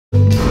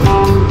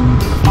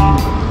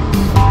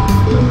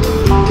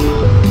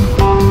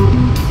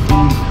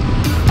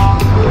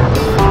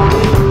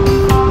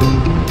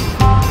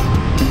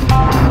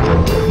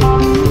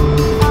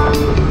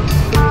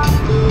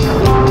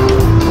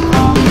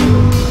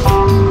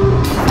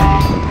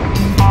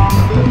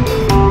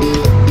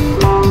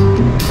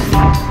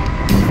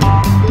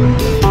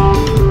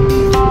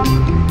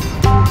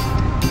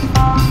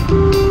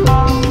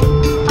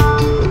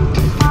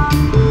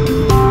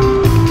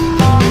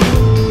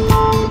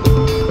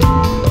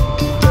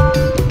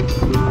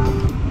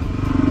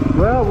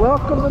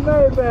Welcome to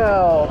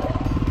Maybell.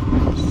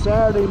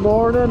 Saturday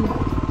morning.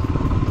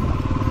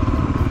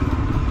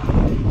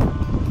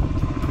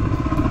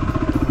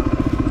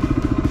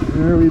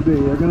 Here we be.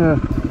 We're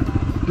gonna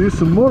do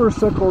some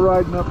motorcycle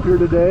riding up here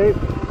today.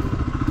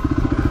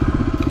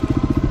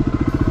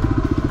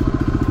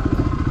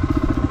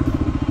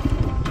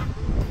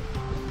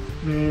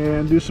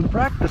 And do some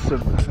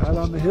practicing out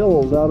on the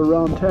hills, out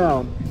around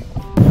town.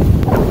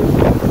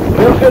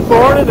 Well, good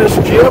morning, this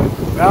is Jim.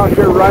 Out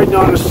here riding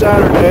on a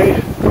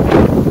Saturday.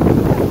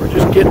 We're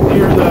just getting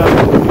near the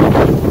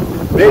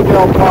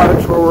Maybell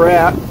Parks where we're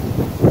at.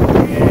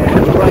 And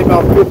it's probably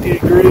about 50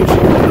 degrees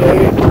here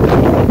today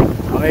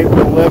on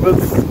April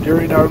 11th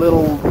during our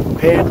little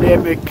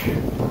pandemic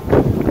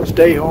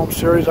stay home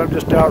series. I'm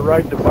just out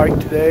riding the bike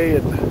today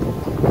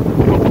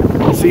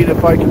and seeing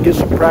if I can get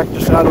some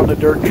practice out on the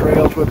dirt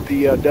trails with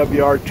the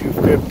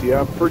WR250.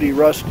 I'm pretty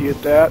rusty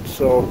at that,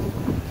 so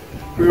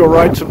we're going to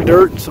ride some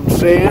dirt and some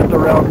sand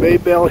around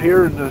Maybell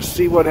here and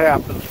see what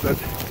happens. But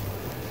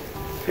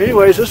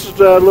anyways, this is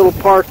a little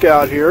park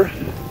out here.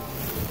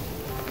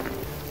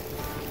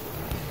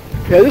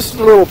 Yeah, this is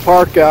a little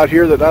park out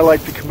here that I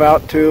like to come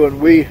out to,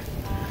 and we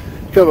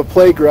have a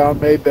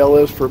playground,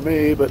 Maybell is for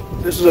me, but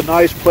this is a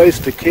nice place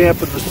to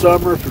camp in the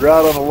summer if you're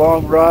out on a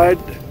long ride.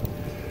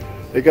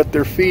 They got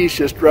their fees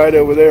just right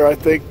over there. I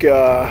think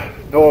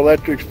no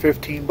electric's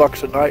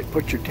 $15 a night.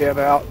 Put your tent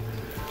out.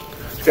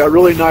 It's got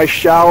really nice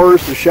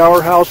showers. The shower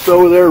house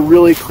over there,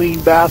 really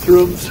clean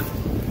bathrooms.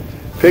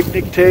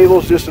 Picnic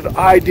tables, just an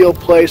ideal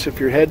place if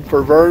you're heading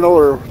for Vernal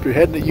or if you're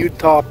heading to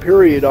Utah,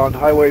 period, on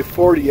Highway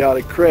 40 out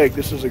at Craig.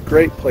 This is a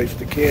great place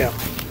to camp.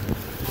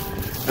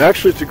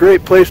 Actually, it's a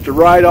great place to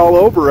ride all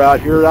over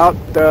out here. Out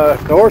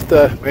north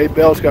of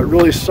Maybell's got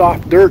really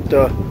soft dirt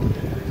to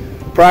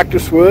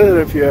practice with, and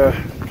if you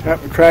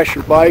happen to crash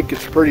your bike,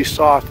 it's pretty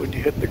soft when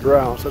you hit the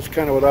ground. So that's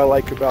kind of what I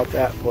like about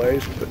that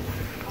place. But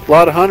a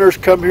lot of hunters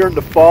come here in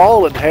the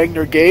fall and hang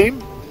their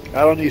game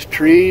out on these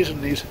trees and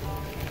these,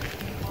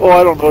 oh,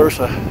 I don't know, there's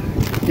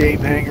game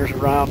hangers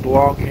around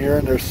along here,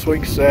 and there's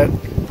swing set,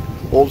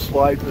 old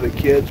slide for the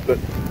kids. But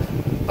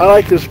I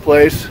like this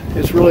place.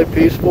 It's really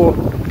peaceful.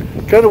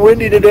 Kind of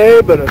windy today,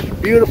 but it's a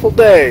beautiful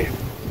day.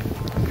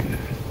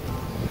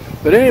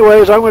 But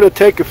anyways, I'm going to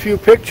take a few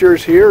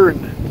pictures here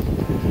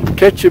and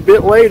catch you a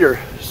bit later.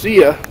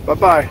 See ya.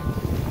 Bye-bye.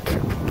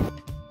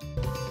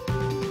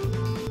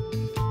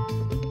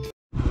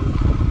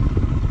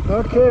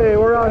 Okay,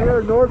 we're out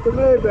here north of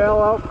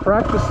Maybell, out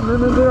practicing in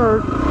the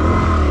dirt.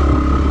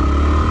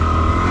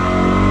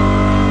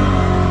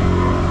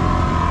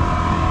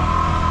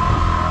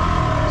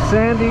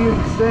 Sandy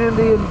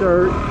and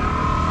dirt.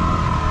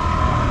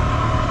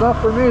 Stuff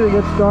for me to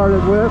get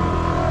started with.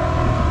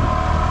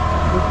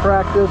 Just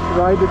practice,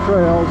 ride the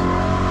trails.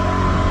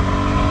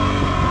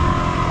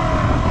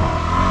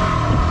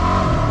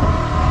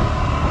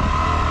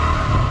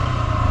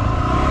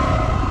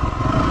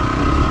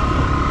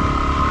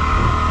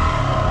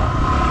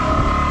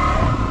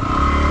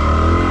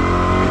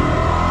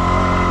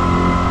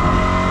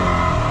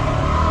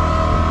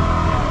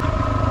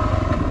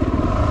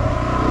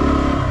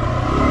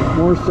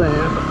 More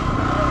sand.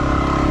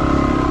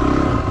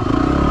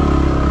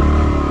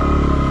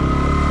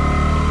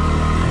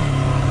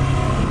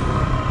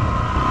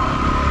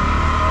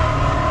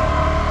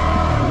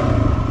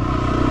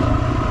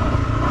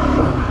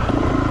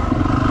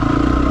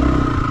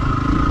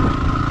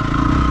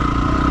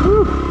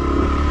 Whew.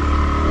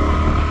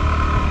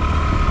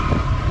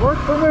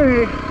 Worked for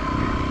me.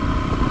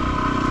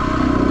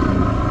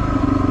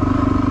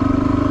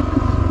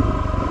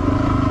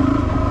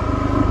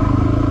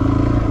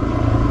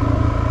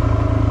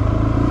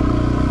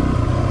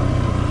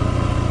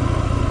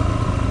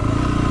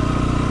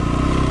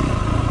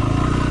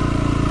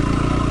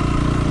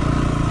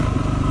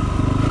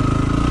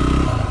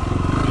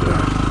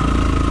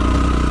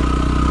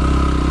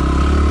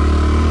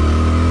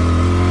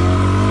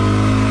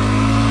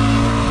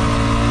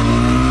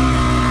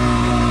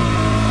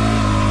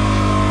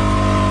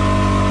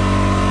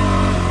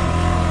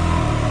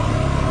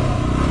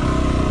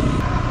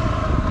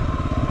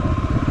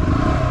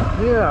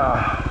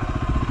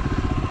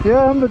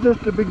 Yeah, I'm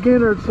just a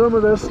beginner at some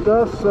of this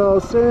stuff, so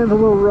sand's a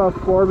little rough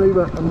for me,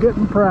 but I'm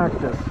getting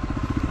practice.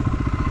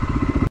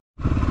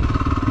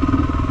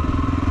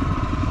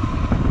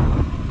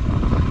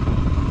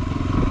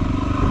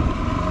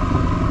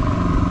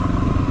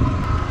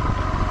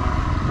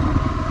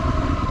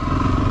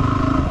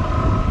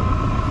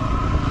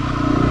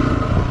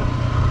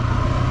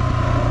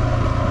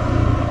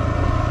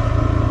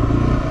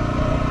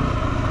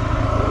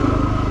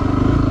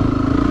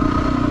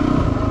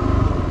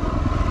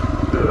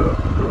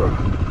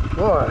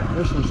 Boy,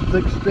 this is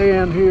thick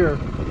stand here.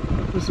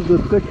 This is the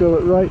thick of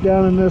it right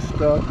down in this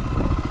stuff.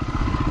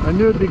 I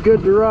knew it'd be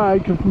good to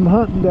ride because from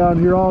hunting down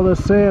here, all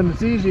this sand,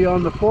 it's easy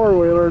on the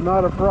four-wheeler,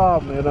 not a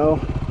problem, you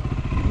know.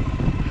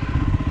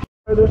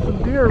 There's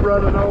some deer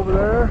running over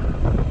there.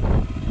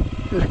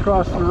 Just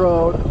across the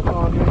road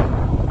on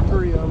me.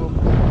 3 of them.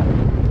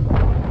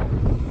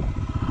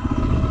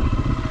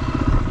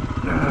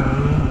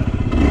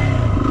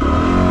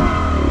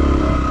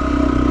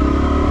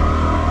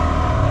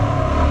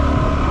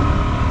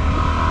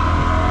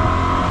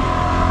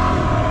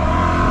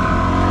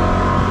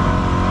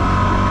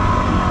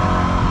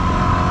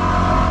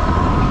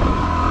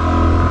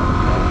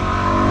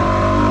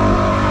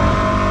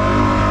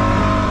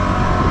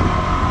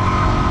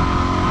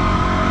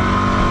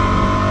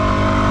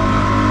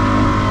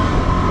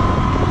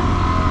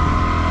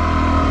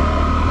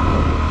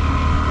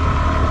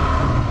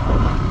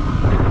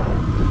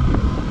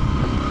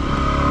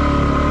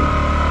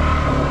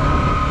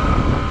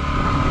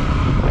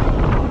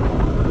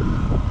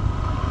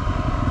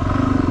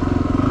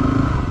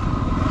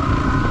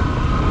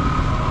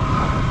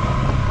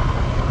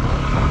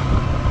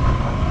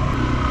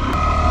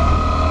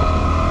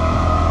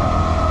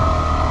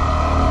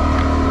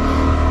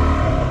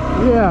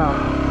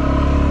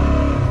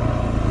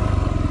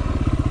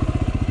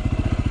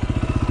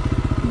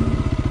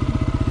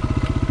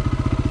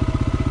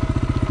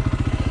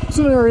 It's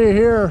an area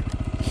here,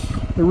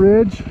 the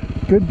ridge,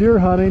 good deer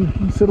hunting. You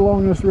can sit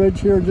along this ridge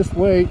here and just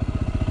wait.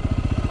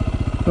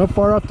 Not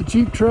far off the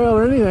Jeep trail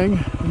or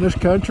anything in this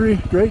country.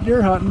 Great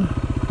deer hunting.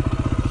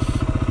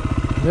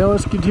 Now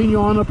let's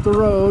continue on up the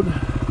road.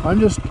 I'm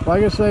just,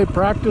 like I say,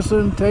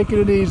 practicing, taking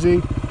it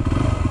easy.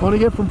 Want to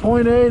get from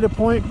point A to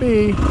point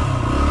B.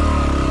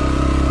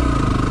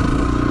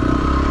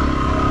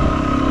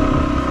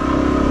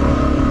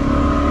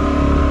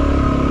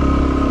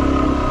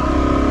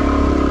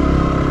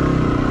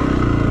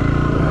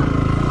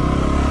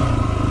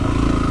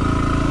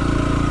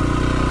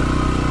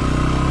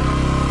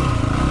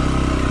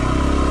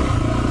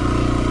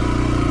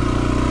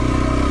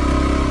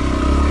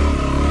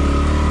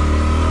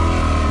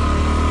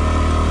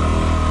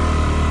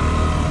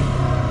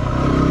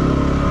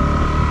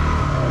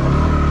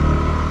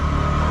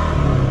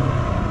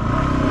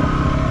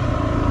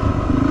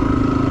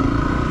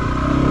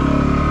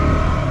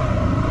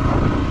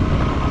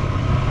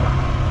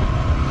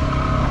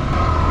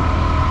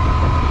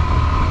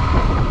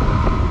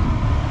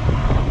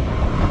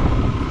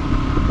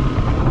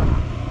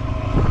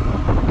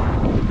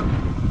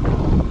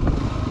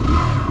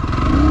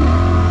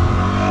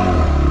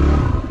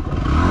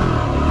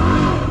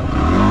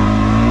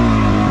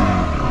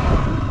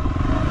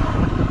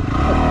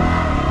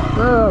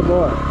 Oh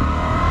boy.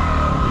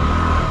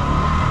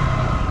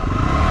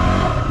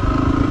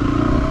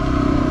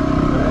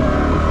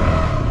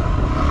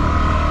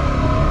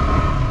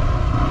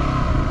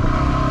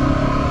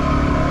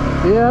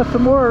 Yeah,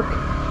 some work.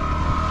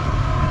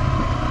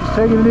 Just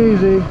taking it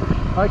easy.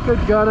 I could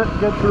gun it and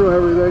get through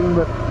everything,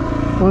 but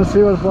I want to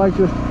see what it's like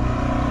just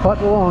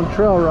putting along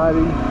trail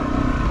riding.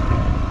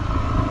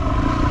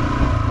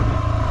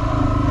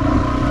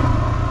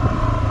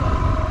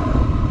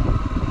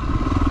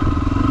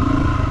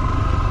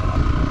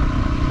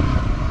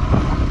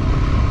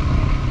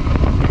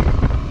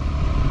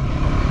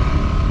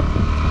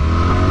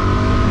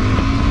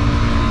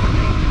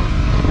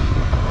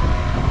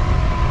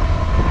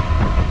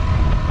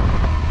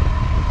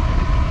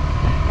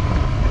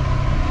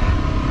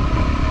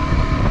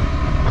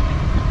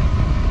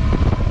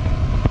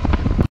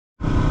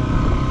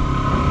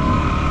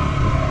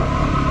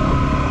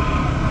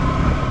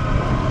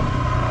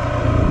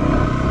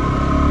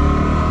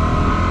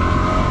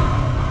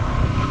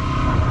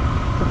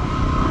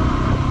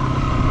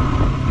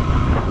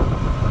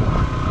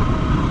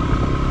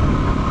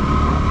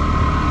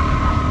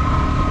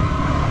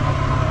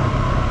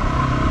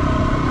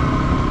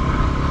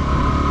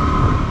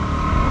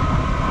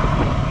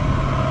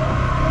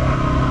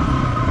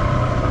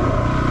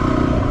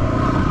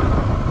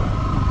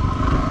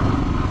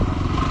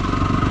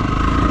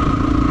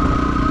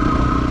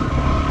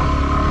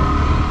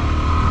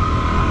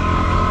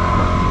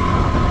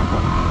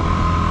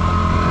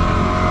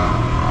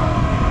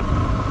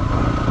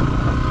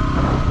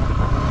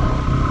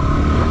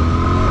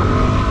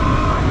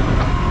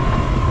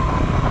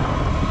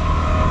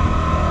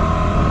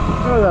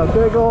 That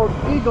big old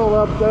eagle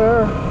up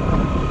there.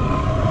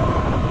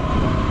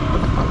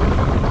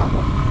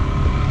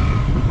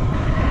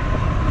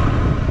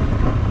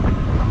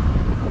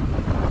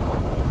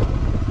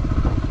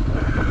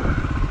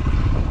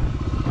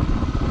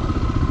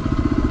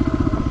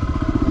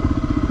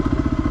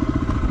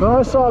 Well,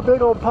 I saw a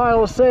big old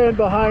pile of sand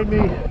behind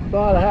me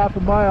about a half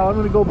a mile. I'm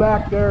going to go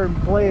back there and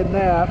play in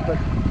that, but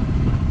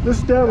this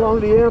is down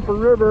along the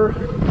Yamaha River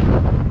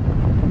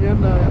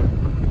in the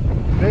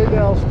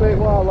Maybell State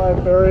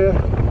Wildlife Area.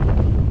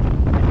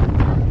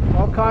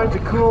 All kinds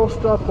of cool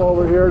stuff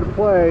over here to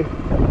play,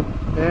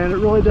 and it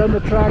really doesn't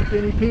attract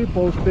any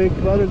people speak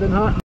other than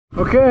hunting.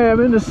 Okay, I'm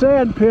in the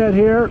sand pit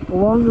here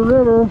along the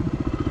river.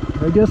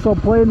 I guess I'll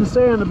play in the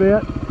sand a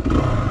bit.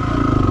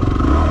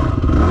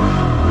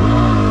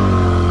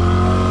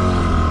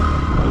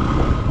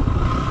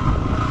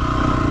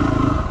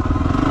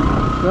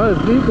 Not as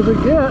deep as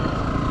it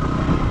gets.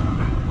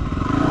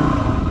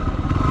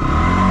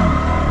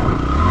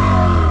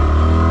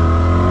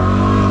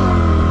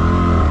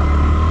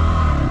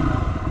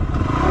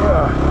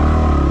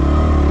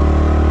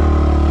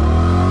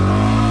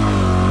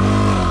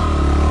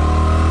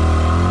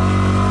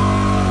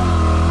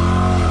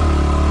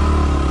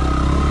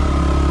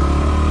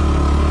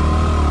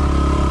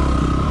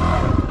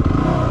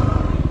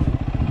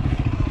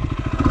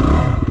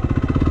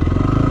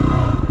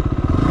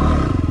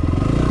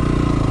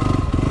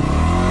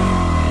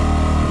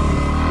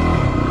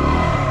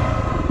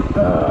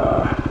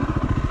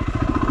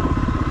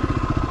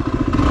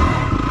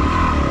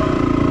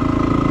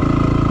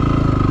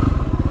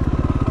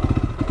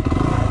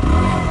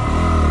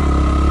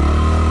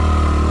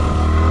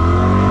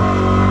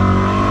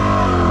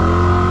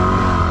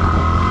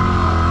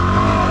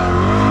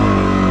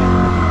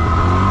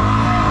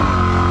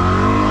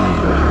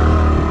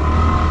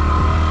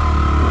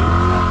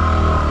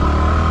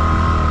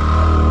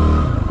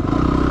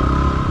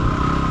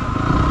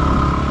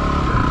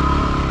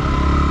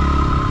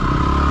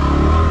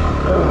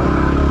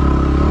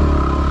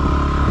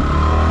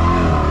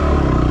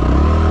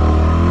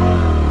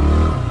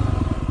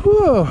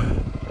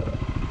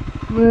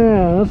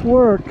 Man, that's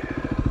work.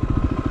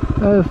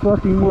 That is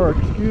fucking work.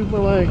 Excuse my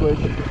language.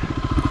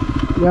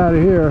 Get out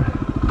of here.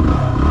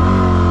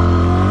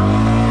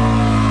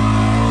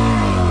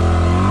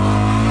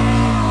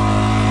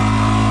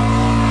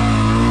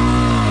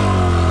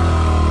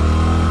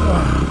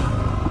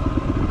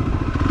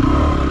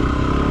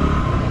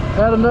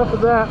 Had enough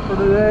of that for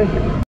today.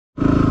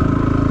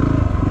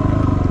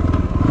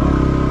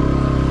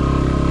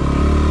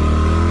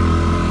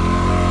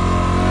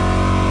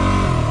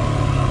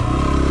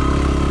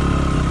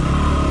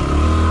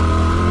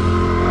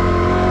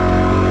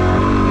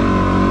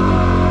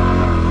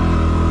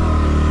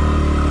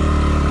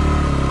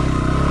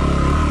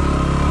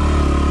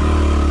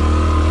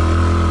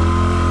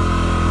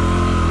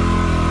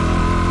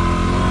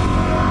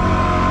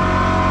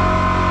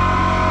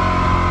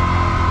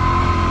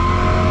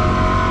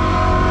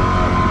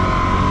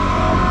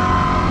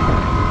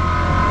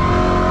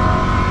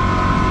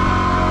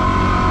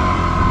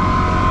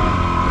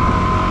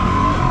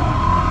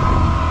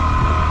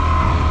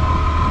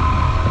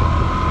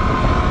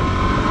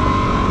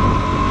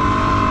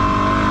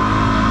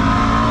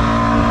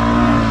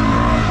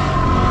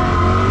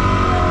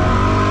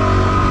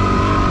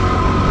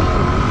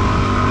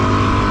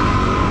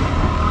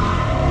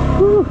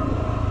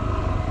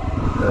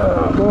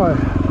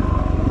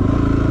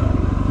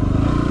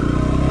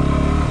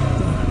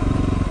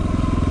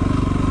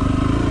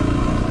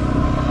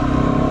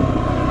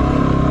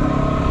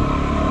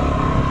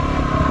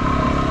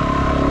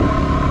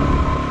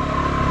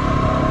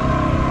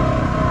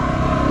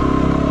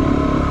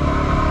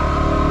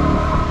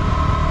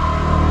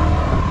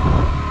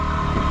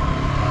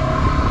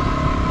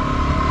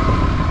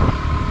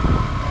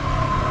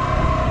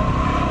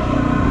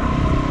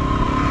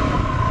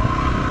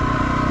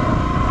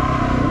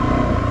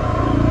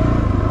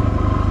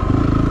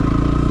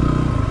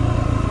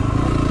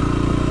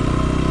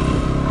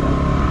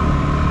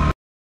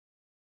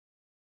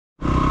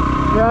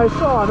 I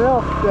saw an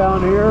elk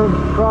down here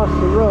across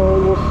the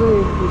road. We'll see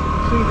if you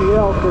can see the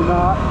elk or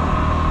not.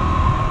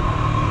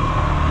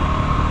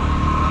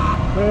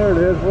 There it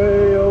is,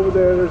 way over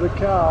there. There's a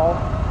cow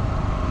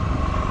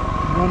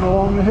running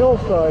along the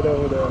hillside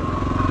over there.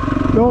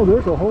 Oh,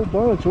 there's a whole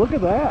bunch. Look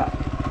at that.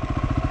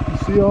 You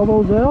see all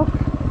those elk?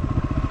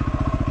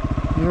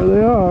 There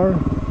they are.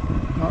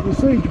 Not the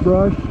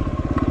sagebrush.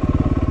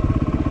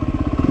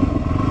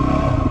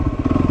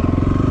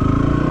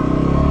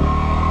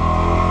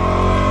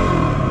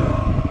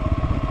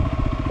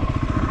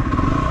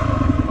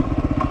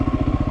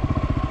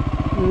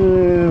 I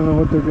don't know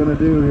what they're going to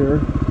do here.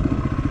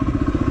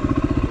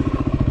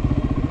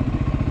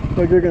 Looks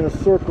like they're going to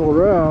circle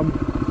around.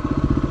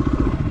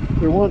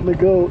 They're wanting to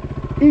go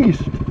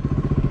east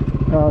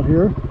out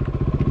here.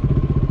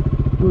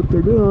 What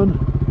they're doing.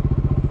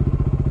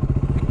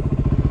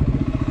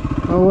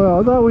 Oh well,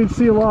 I thought we'd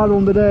see a lot of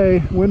them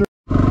today. Winter.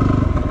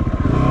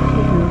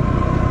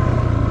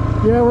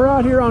 Yeah, we're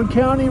out here on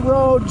County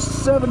Road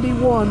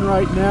 71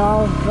 right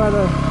now. Kind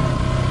of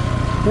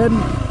heading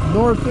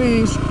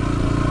northeast.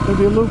 We'll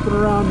be looping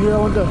around here. I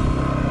wanted to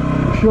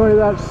show you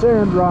that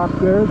sand rock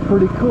there. It's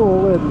pretty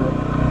cool, isn't it?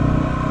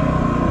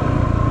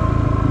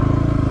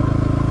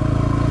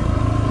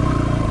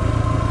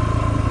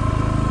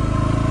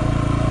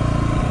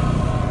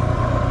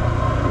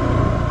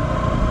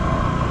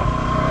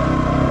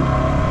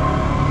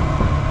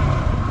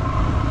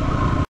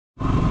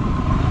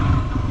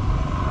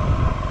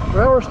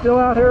 Well, we're still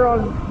out here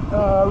on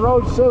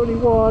Road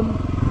 71.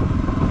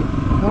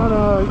 Kind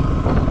of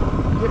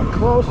getting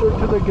closer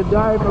to the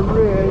Gadiva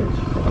Ridge.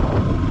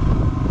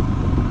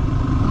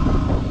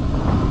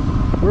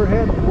 We're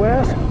heading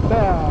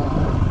westbound.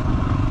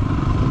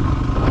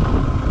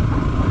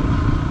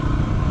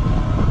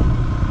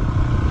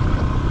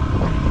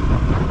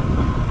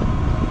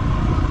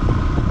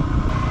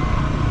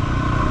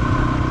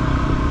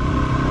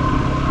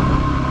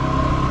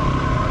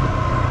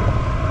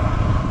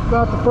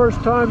 About the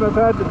first time I've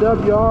had the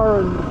WR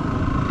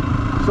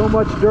in so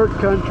much dirt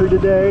country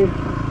today.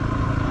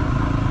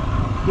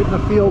 Getting a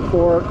feel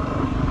for it.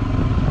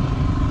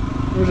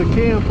 There's a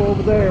camp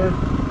over there.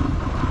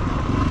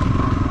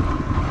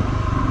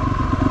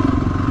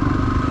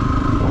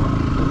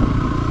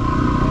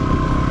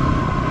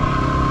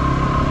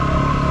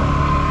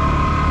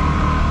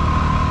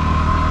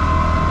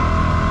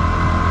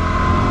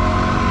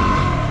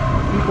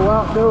 People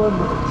out doing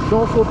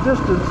social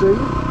distancing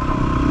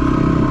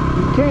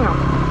in camp.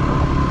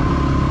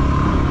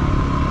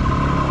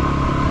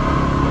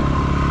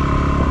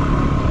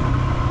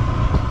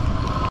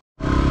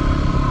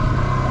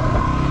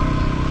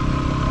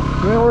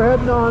 Well, we're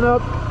heading on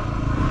up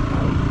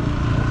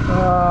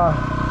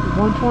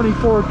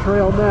 124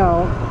 trail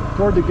now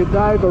toward the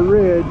Gadiva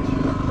Ridge.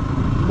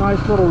 Nice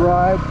little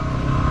ride.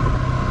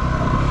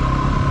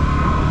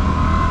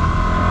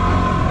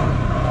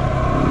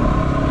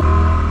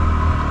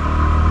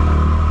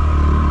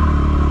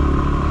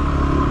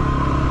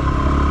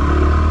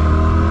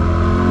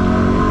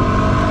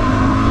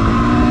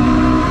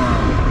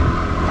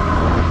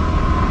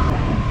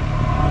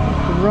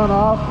 Run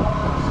off.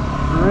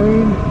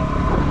 rain.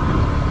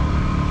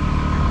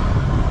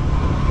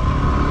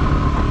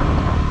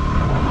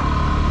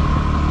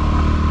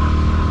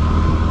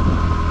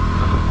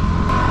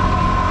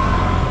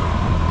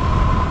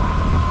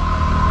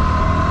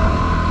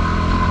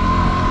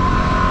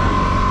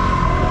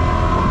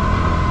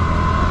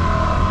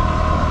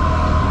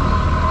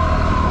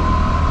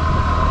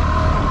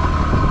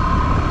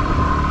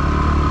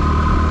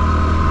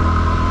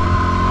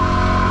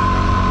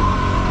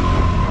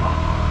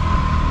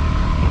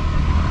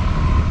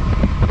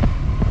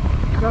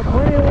 Got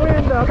plenty of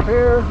wind up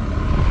here.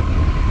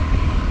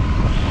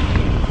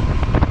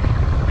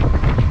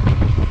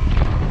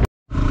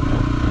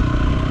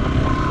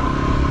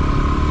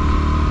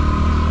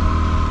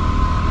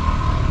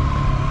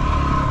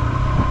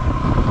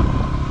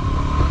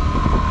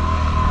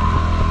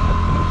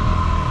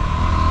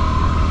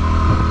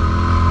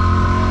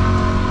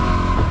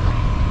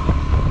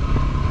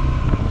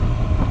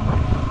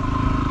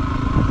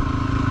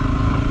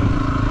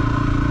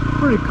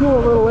 Pretty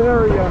cool little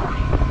area.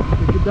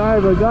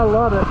 Gadiva. Got a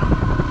lot of,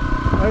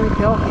 I think,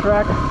 elk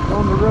tracks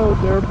on the road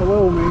there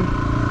below me.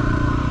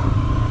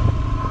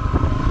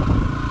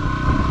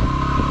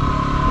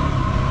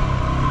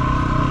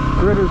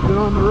 Gritter's been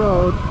on the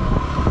road.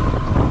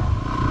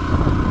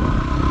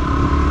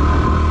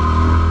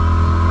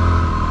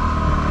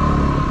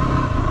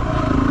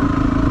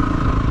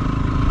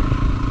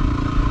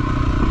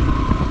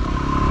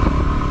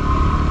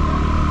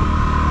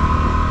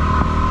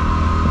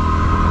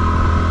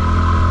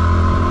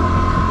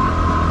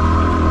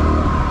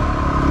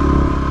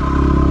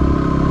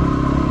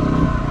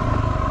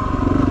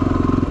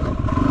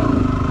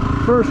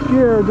 First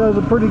gear does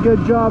a pretty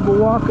good job of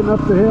walking up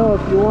the hill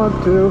if you want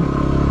to.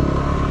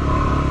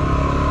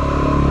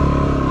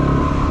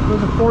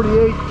 There's a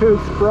 48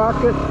 tooth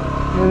sprocket,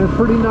 and it's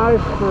pretty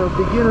nice for a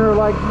beginner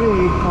like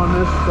me on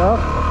this stuff.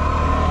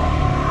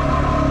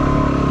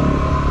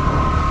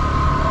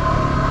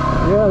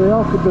 Yeah, the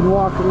elk have been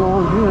walking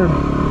along here.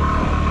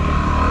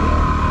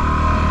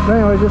 But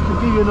anyway, just to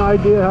give you an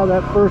idea how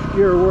that first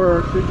gear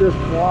works, it just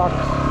walks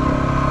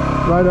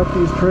right up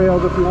these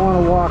trails if you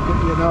want to walk it,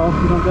 you know.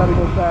 You don't got to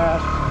go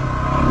fast.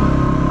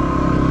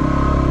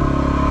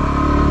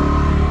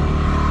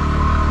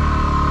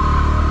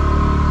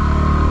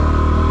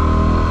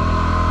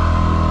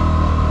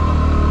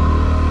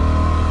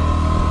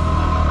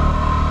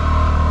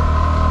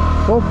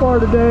 So far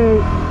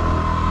today,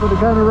 for the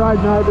kind of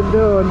riding I've been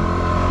doing,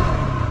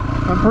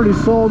 I'm pretty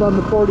sold on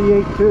the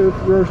 48 tooth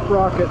rear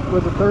sprocket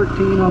with a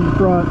 13 on the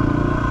front.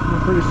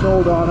 I'm pretty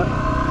sold on it.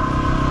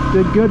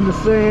 Did good in the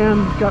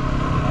sand, got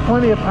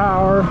plenty of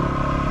power.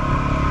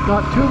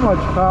 Not too much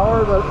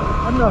power, but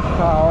enough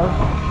power.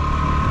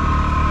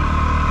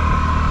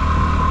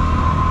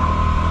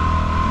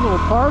 A little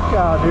park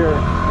out here.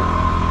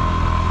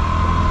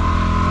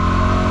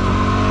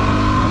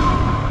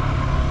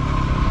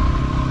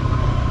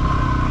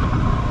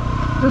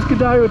 This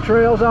Gadiva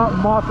Trail's out in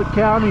Moffat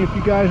County if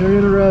you guys are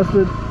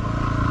interested.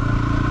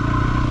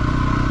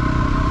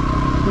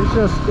 It's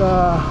just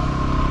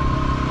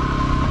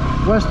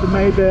west of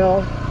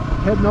Maybell,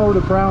 heading over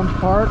to Browns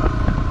Park. I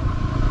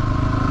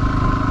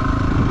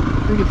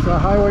think it's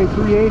Highway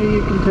 380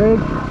 you can take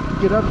to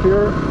get up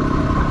here.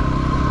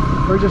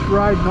 Or just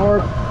ride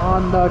north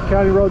on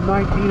County Road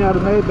 19 out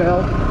of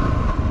Maybell.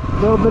 A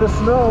little bit of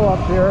snow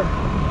up here.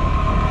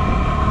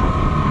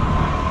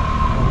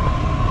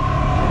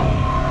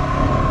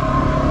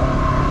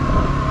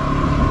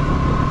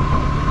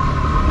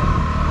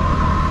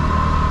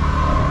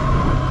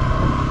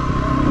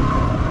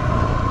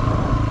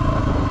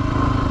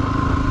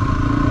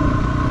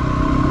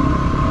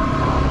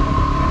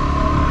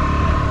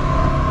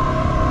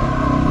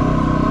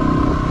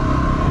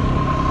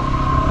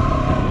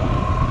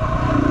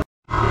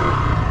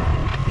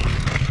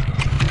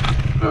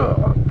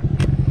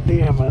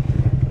 Damn it.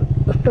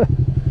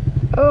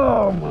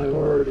 Oh my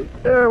lordy.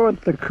 There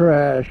went the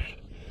crash.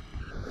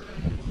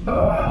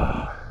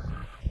 Oh.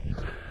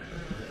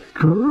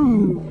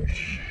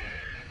 Cruise.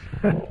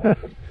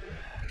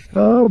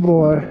 Oh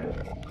boy.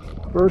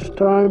 First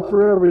time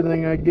for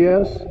everything, I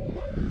guess.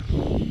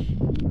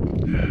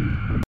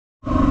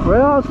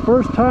 Well, it's the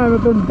first time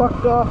I've been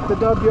bucked off the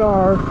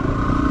WR.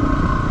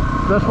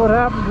 That's what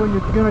happens when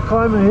you're going to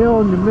climb a hill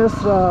and you miss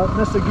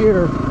a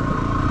gear.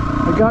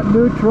 I got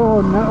neutral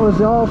and that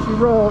was all she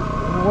wrote,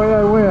 and away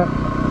I went.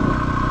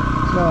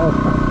 So,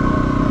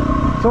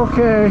 it's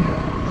okay.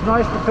 It's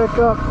nice to pick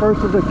up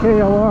versus a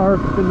KLR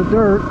in the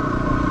dirt.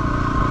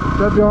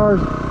 WR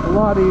is a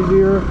lot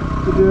easier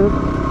to do.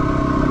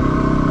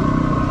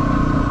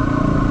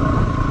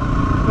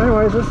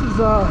 Anyways, this is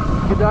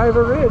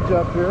Gadiva Ridge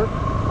up here.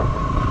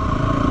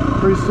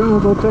 Pretty soon we'll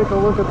go take a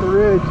look at the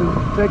ridge and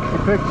take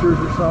some pictures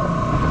or something.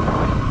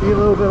 Eat a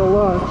little bit of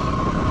lunch.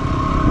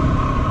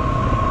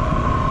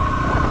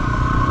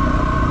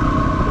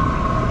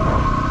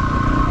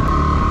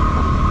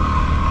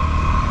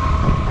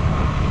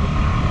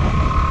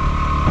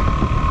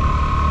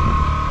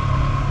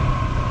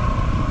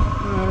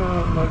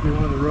 Might be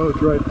one of the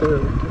roads right there.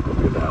 We'll take a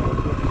look at that one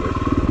real quick.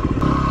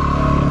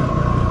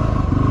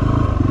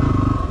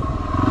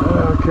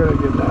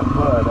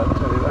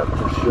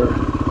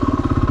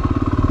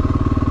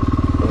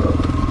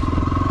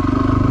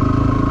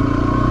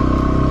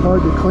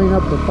 clean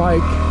up the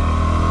bike.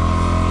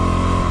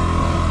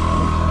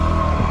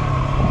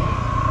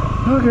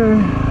 Okay.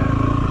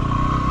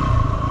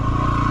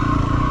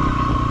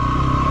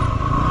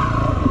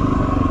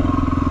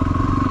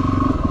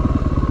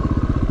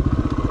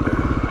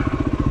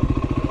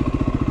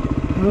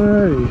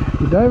 Alrighty,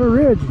 Gadiva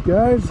Ridge,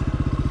 guys.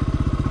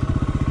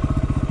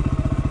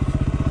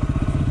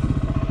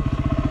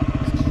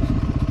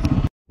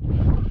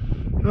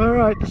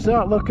 Alright, this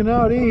out looking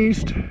out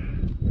east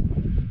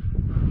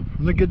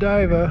from the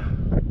Gadiva.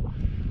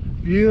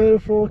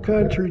 Beautiful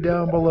country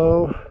down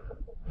below.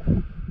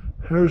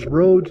 There's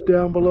roads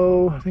down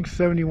below. I think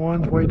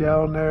 71's way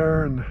down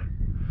there, and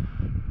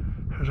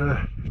there's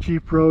a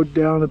Jeep road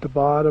down at the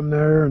bottom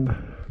there. And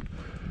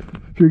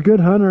if you're a good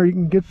hunter, you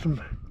can get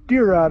some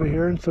deer out of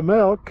here and some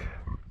elk,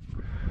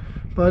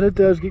 but it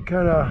does get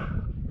kind of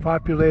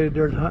populated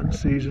during hunting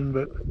season.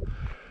 But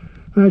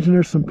imagine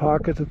there's some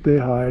pockets that they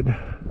hide.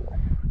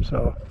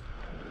 So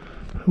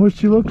what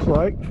she looks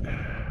like.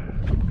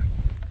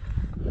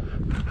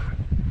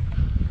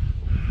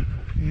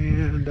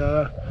 And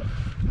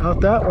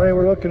out that way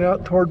we're looking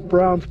out toward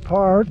Browns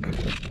Park.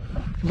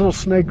 Little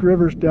Snake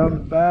River's down the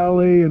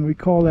valley, and we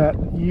call that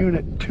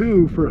Unit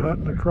 2 for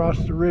hunting across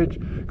the ridge,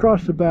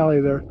 across the valley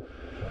there.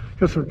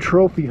 Got some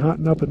trophy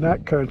hunting up in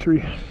that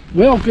country.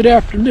 Well, good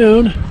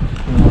afternoon.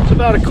 It's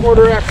about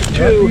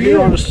 1:15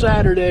 here on a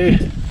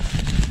Saturday,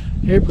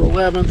 April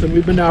 11th, and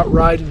we've been out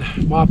riding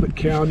Moffat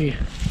County,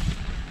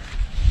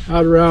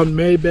 out around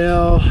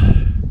Maybell,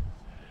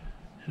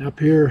 and up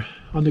here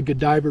on the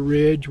Gadiva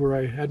Ridge where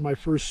I had my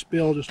first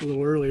spill just a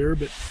little earlier.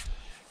 But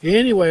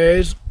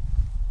anyways,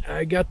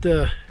 I got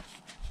to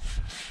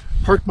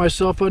park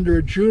myself under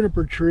a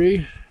juniper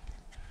tree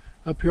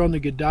up here on the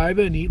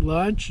Gadiva and eat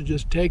lunch and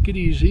just take it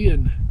easy.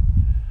 And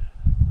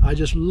I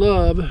just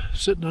love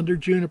sitting under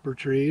juniper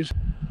trees,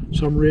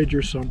 some ridge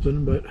or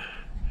something. But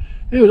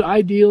anyway,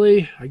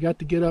 ideally I got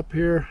to get up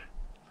here.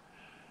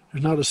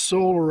 There's not a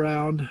soul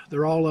around.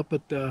 They're all up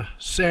at the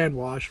sand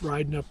wash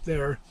riding up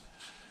there.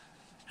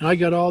 And I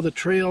got all the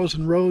trails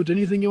and roads,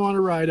 anything you want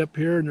to ride up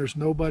here, and there's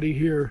nobody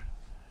here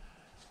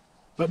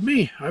but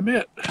me. I'm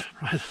it.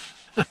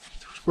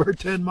 We're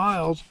 10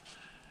 miles.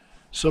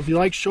 So if you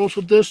like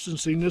social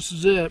distancing, this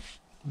is it.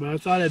 But I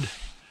thought I'd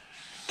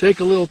take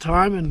a little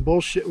time and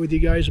bullshit with you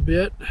guys a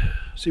bit,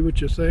 see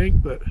what you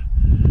think. But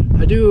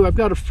I've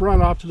got a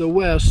front off to the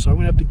west, so I'm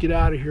gonna have to get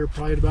out of here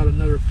probably in about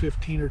another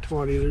 15 or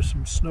 20. There's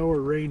some snow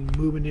or rain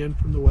moving in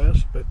from the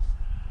west, but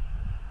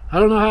I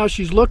don't know how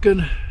she's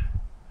looking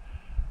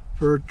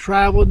for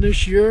traveling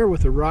this year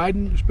with the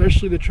riding,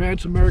 especially the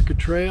Trans-America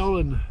Trail.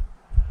 And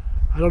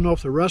I don't know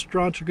if the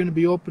restaurants are going to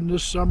be open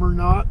this summer or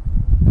not,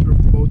 or if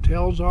the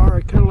motels are.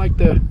 I kind of like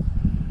to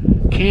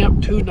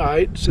camp 2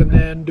 nights and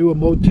then do a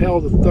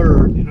motel the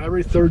third. You know,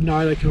 every third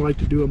night I kind of like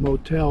to do a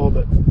motel,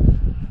 but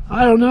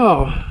I don't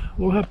know.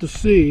 We'll have to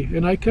see.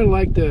 And I kind of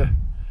like to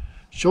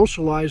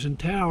socialize in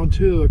town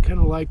too. I kind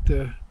of like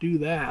to do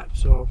that.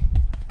 So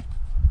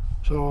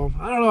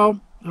I don't know.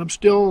 I'm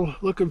still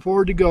looking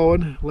forward to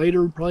going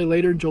later, probably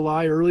later in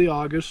July, early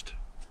August,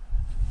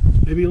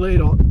 maybe late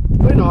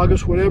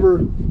August, whatever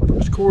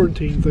this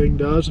quarantine thing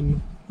does,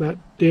 and that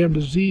damn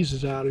disease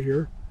is out of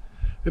here.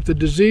 If the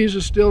disease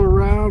is still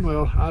around,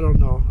 well, I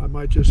don't know. I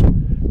might just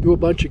do a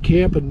bunch of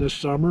camping this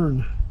summer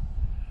and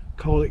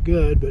call it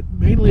good. But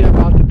mainly I'm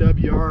out to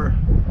WR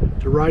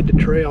to ride the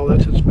trail.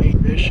 That's its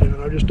main mission.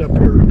 And I'm just up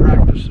here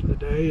practicing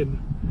today and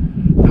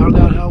found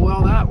out how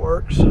well that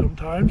works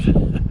sometimes.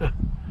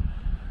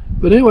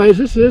 But anyways,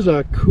 this is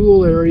a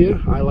cool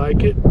area. I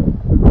like it.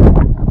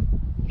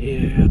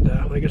 And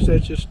like I said,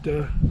 it's just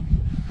out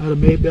of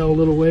Maybell a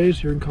little ways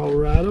here in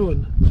Colorado,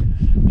 and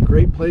it's a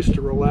great place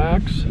to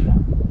relax.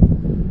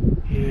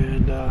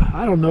 And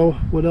I don't know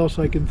what else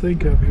I can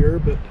think of here,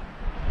 but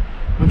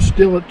I'm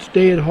still at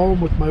stay at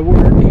home with my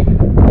work.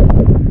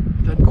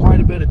 Done quite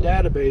a bit of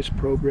database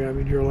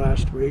programming here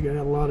last week. I had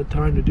a lot of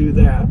time to do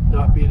that,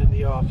 not being in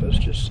the office,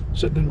 just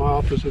sitting in my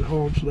office at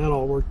home, so that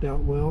all worked out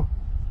well.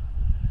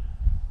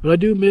 But I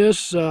do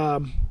miss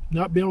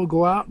not being able to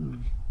go out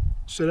and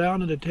sit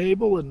down at a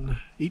table and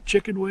eat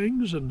chicken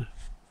wings and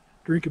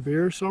drink a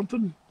beer or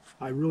something.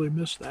 I really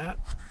miss that.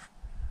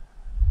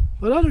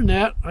 But other than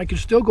that, I can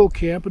still go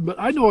camping. But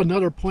I know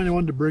another point I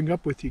wanted to bring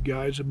up with you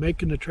guys of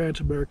making the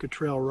Trans-America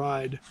Trail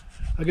ride.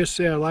 Like I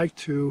say, I like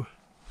to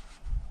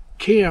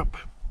camp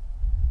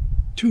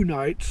 2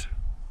 nights.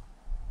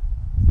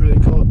 What do they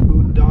call it?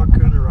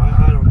 Boondocking, or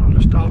I don't know,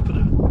 just stopping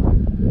at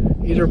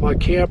either my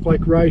camp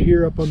like right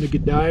here up on the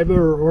Gadiva,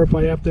 or if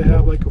I have to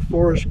have like a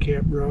forest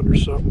campground or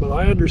something. But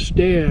I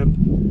understand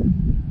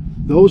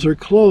those are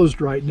closed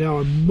right now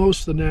in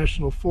most of the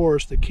national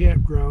forests. The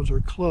campgrounds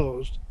are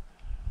closed,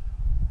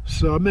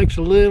 so it makes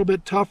it a little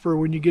bit tougher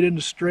when you get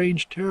into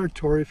strange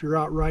territory if you're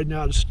out riding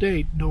out of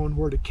state knowing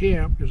where to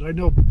camp. Because I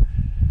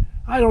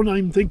don't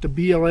even think the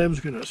BLM is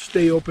going to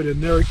stay open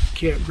in their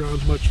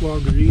campgrounds much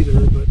longer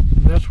either, but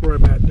that's where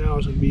I'm at now,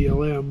 is in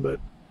BLM. But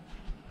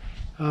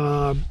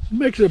it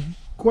makes it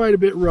quite a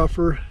bit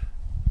rougher.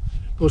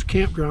 Those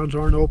campgrounds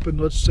aren't open,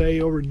 let's say,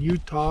 over in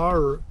Utah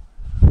or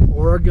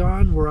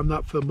Oregon, where I'm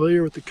not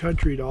familiar with the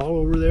country at all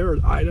over there, or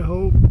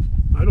Idaho.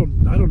 I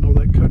don't know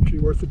that country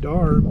worth a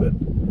darn, but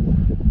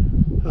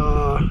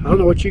I don't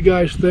know what you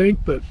guys think,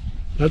 but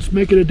that's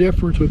making a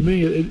difference with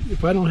me.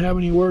 If I don't have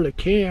anywhere to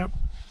camp,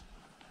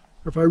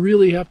 or if I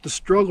really have to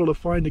struggle to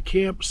find a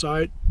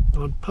campsite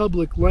on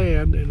public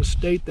land in a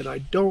state that I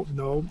don't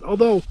know,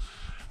 although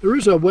there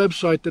is a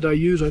website that I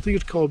use, I think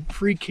it's called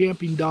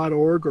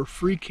freecamping.org or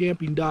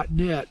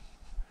freecamping.net.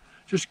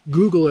 Just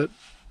Google it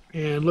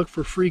and look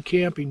for free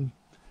camping,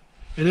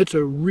 and it's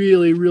a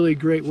really, really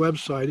great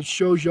website. It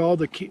shows you all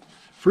the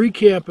free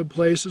camping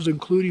places,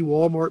 including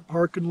Walmart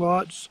parking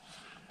lots.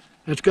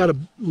 And it's got a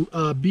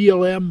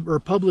BLM or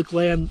public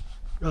land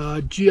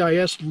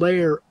GIS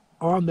layer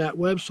on that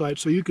website,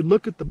 so you can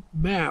look at the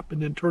map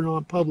and then turn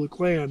on public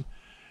land,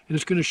 and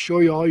it's going to show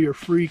you all your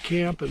free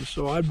camping.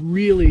 So I'd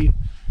really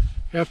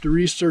have to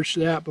research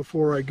that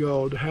before I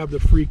go to have the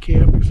free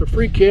camping. So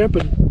free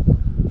camping,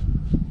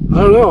 I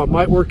don't know, it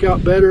might work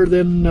out better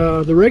than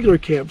the regular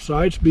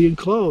campsites being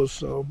closed.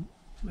 So,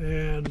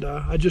 and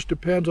it just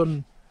depends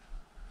on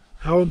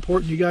how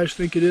important you guys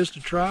think it is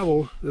to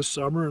travel this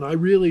summer, and I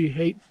really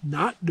hate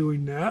not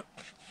doing that.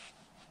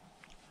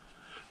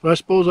 But I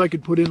suppose I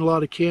could put in a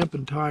lot of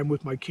camping time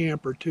with my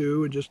camper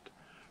too, and just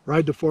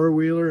ride the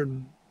four-wheeler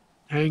and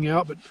hang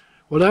out. But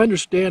what I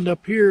understand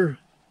up here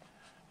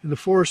in the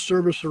Forest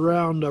Service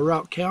around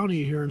Routt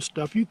County here and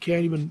stuff, you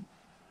can't even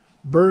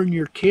burn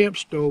your camp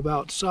stove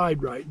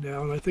outside right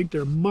now, and I think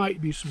there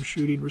might be some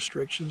shooting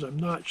restrictions. I'm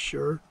not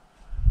sure.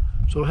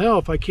 So hell,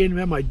 if I can't even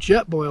have my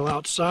jet boil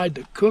outside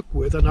to cook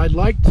with, and I'd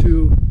like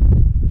to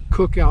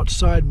cook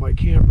outside my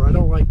camper. I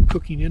don't like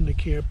cooking in the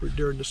camper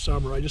during the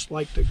summer. I just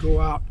like to go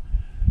out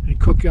and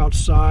cook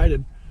outside,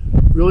 and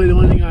really the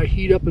only thing I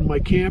heat up in my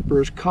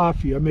camper is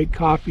coffee. I make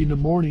coffee in the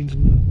mornings,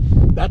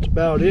 and that's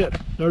about it.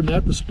 Other than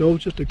that, the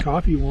stove's just a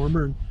coffee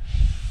warmer, and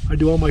I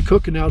do all my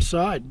cooking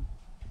outside.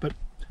 But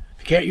if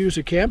you can't use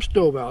a camp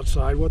stove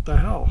outside, what the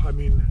hell? I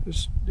mean,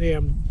 this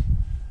damn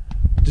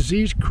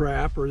disease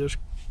crap, or this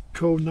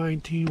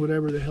COVID-19,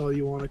 whatever the hell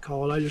you want to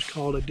call it. I just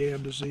call it a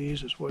damn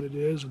disease, is what it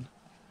is. And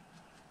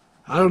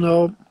I don't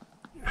know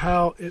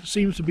how it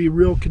seems to be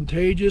real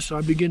contagious.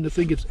 I begin to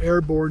think it's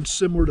airborne,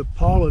 similar to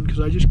pollen, because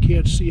I just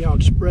can't see how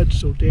it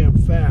spreads so damn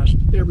fast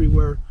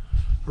everywhere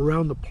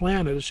around the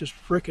planet. It's just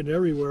frickin'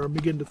 everywhere. I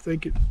begin to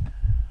think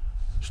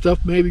stuff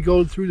maybe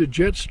going through the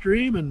jet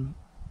stream, and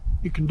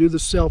you can do the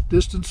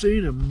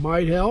self-distancing, and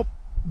might help.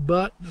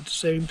 But at the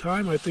same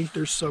time, I think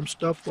there's some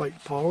stuff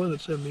like pollen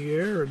that's in the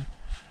air, and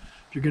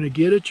if you're going to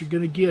get it, you're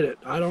going to get it.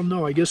 I don't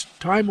know. I guess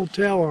time will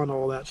tell on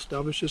all that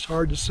stuff. It's just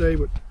hard to say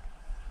what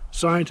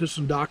scientists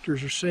and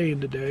doctors are saying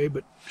today.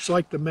 But it's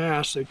like the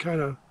masks. They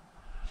kind of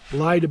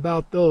lied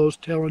about those,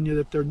 telling you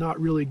that they're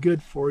not really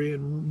good for you.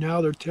 And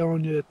now they're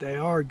telling you that they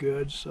are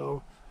good.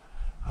 So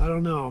I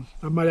don't know.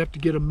 I might have to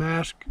get a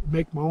mask,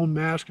 make my own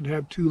mask, and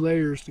have 2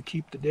 layers to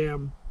keep the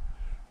damn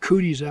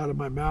cooties out of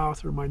my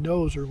mouth or my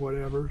nose or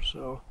whatever.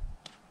 So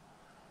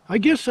I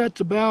guess that's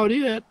about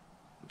it.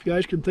 If you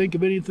guys can think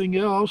of anything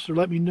else, or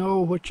let me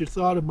know what you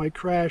thought of my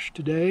crash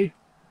today.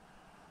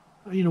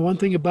 You know, one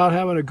thing about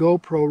having a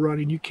GoPro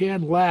running, you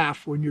can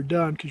laugh when you're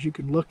done because you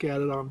can look at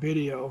it on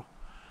video.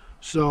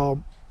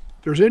 So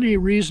if there's any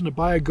reason to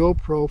buy a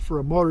GoPro for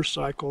a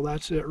motorcycle,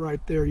 that's it right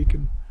there. You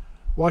can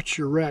watch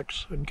your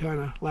wrecks and kind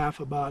of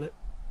laugh about it.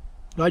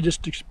 I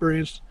just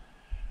experienced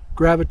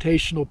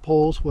gravitational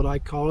pulls, what I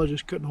call it.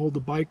 Just couldn't hold the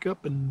bike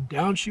up, and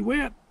down she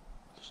went.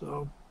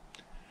 So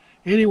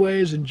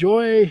anyways,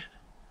 enjoy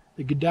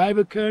the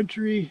Gadiva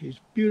country, these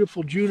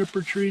beautiful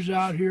juniper trees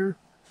out here.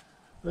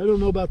 I don't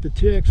know about the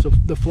ticks.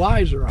 The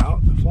flies are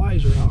out. The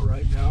flies are out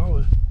right now.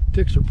 The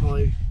ticks are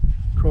probably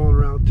crawling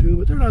around too,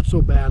 but they're not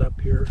so bad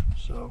up here.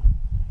 So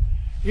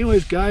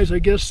anyways, guys, I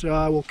guess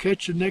we'll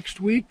catch you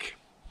next week.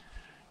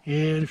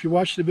 And if you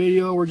watch the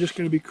video, we're just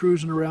going to be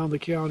cruising around the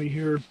county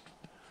here,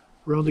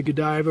 around the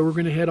Gadiva. We're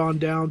going to head on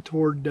down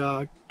toward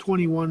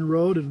 21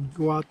 Road and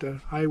go out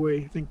to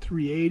Highway, I think,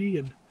 380,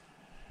 and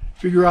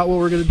figure out what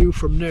we're going to do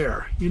from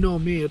there. You know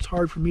me, it's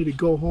hard for me to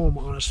go home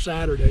on a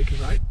Saturday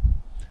because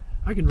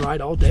I can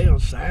ride all day on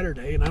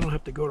Saturday, and I don't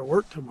have to go to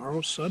work tomorrow,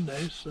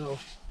 Sunday, so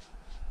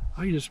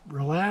I can just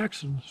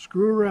relax and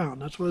screw around.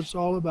 That's what it's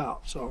all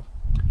about. So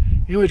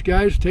anyways,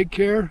 guys, take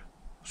care.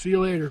 See you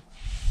later.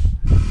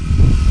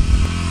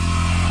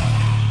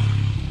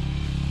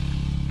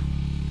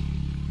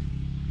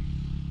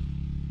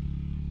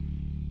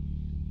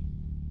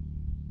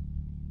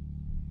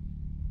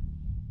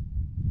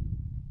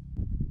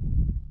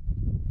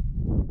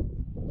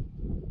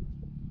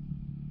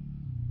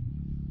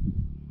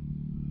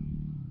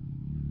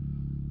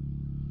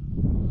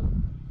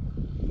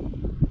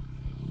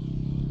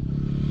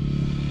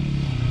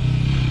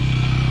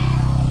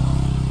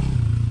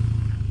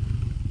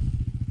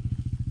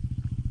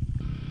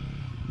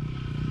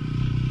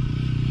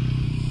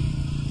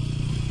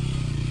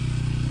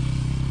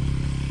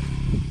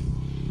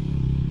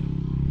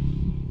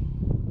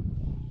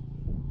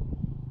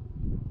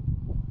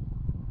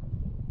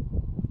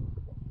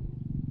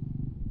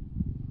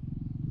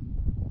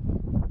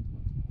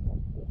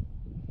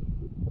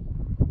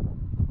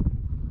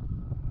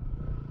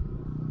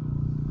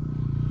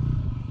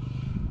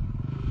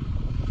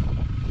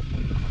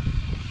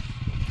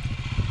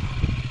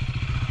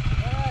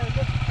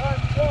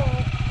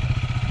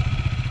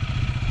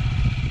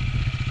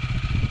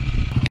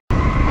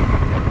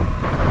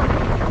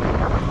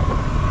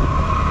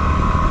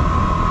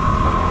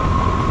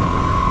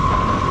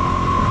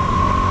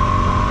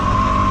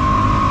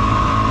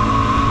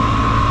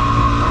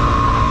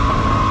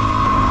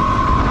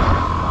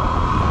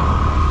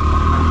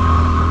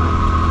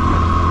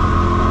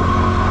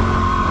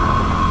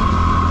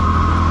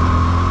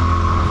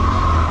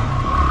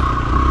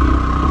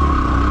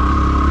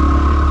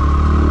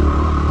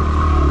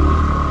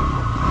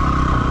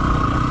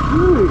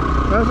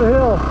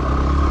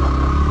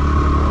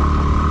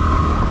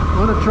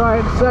 I'm going to try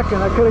it in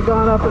second. I could have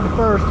gone up in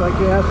first, I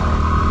guess.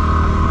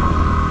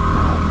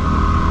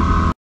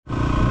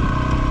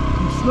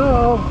 Some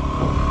snow.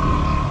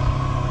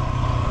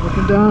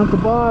 Looking down at the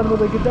bottom of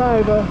the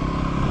Gadiva.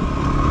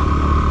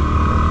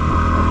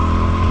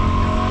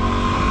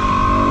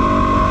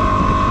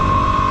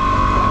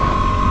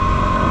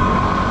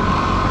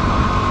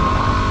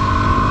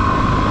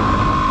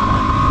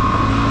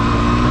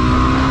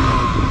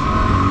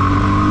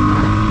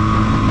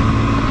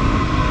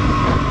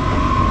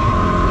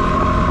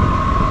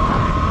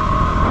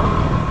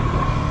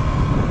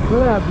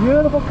 Look at that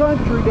beautiful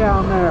country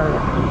down there.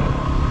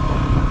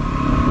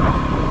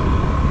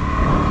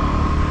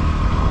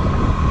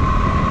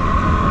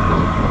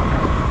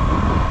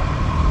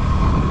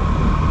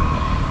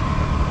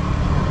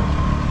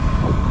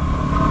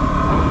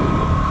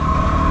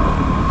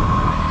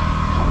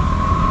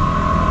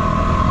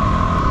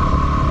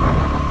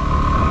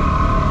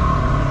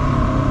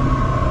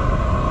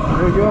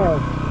 There you go.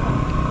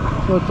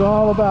 That's what it's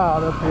all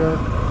about up here.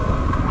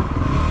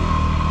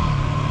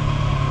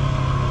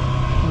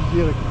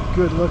 Get a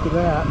good look at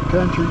that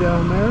country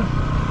down there.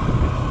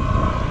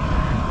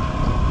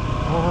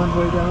 Pond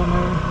way down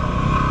there.